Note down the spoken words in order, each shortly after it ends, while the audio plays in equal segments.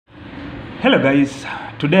Hello guys,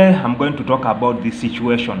 today I'm going to talk about this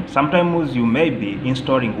situation. Sometimes you may be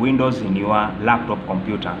installing Windows in your laptop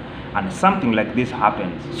computer and something like this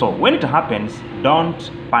happens. So when it happens, don't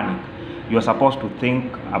panic. You're supposed to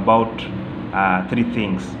think about three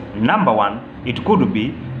things. Number one, it could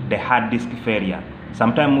be the hard disk failure.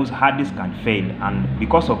 Sometimes hard disk can fail, and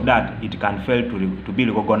because of that it can fail to be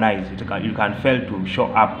recognized. It can fail to show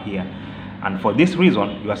up here. And for this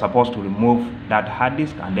reason, you are supposed to remove that hard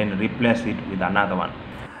disk and then replace it with another one.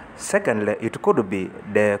 Secondly, it could be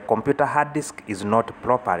the computer hard disk is not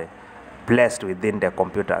properly placed within the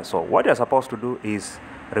computer. So what you're supposed to do is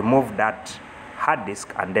remove that hard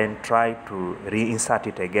disk and then try to reinsert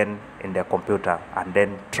it again in the computer and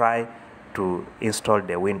then try to install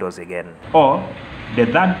the Windows again. Or the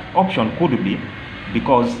third option could be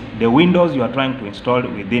because the Windows you are trying to install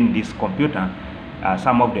within this computer,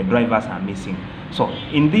 some of the drivers are missing. So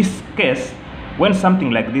in this case, when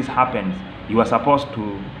something like this happens, you are supposed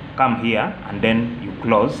to come here and then you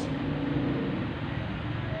close,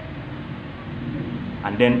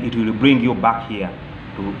 and then it will bring you back here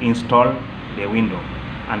to install the window.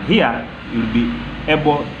 And here you'll be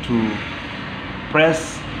able to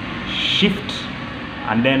press Shift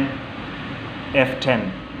and then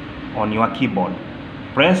F10 on your keyboard.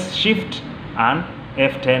 Press Shift and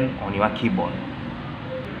F10 on your keyboard.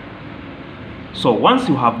 So once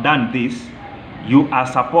you have done this, you are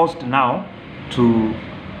supposed now to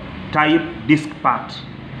type disk part.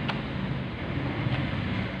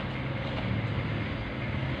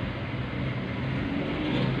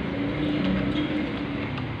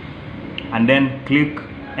 And then click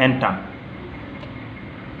enter.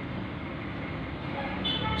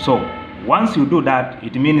 So once you do that,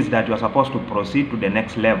 it means that you are supposed to proceed to the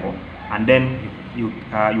next level, and then you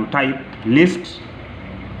type list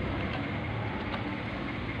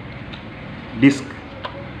disk,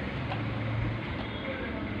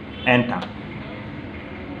 enter.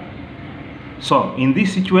 So in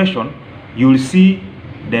this situation, you will see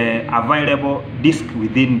the available disk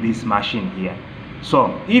within this machine here.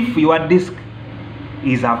 So if your disk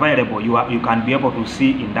is available, you can be able to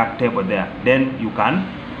see in that table there. Then you can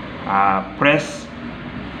press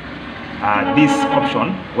this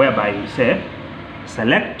option whereby you say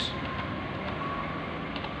select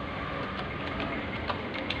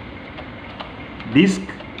disk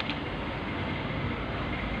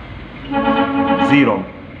 0.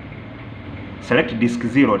 Select disk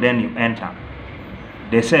 0, then you enter.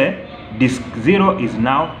 They say disk 0 is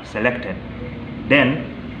now selected.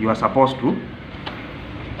 Then you are supposed to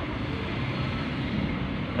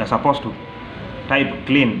type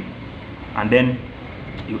clean and then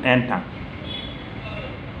you enter.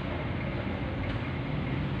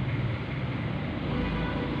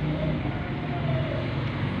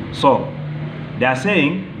 So they are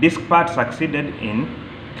saying disk part succeeded in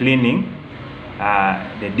cleaning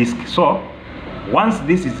the disk. So once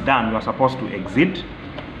this is done, you are supposed to exit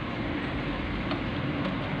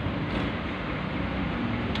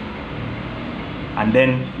and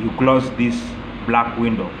then you close this black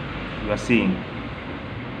window you are seeing.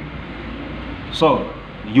 So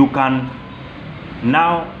you can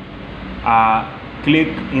now click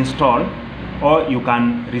install, or you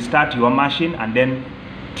can restart your machine and then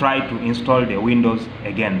try to install the Windows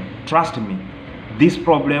again. Trust me, this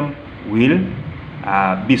problem will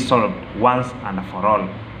be solved once and for all.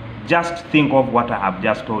 Just think of what I have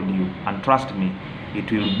just told you, and trust me, it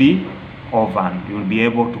will be over and you will be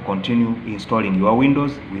able to continue installing your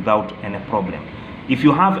Windows without any problem. If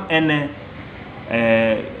you have any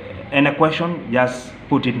question, just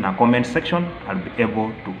put it in a comment section. I'll be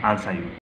able to answer you.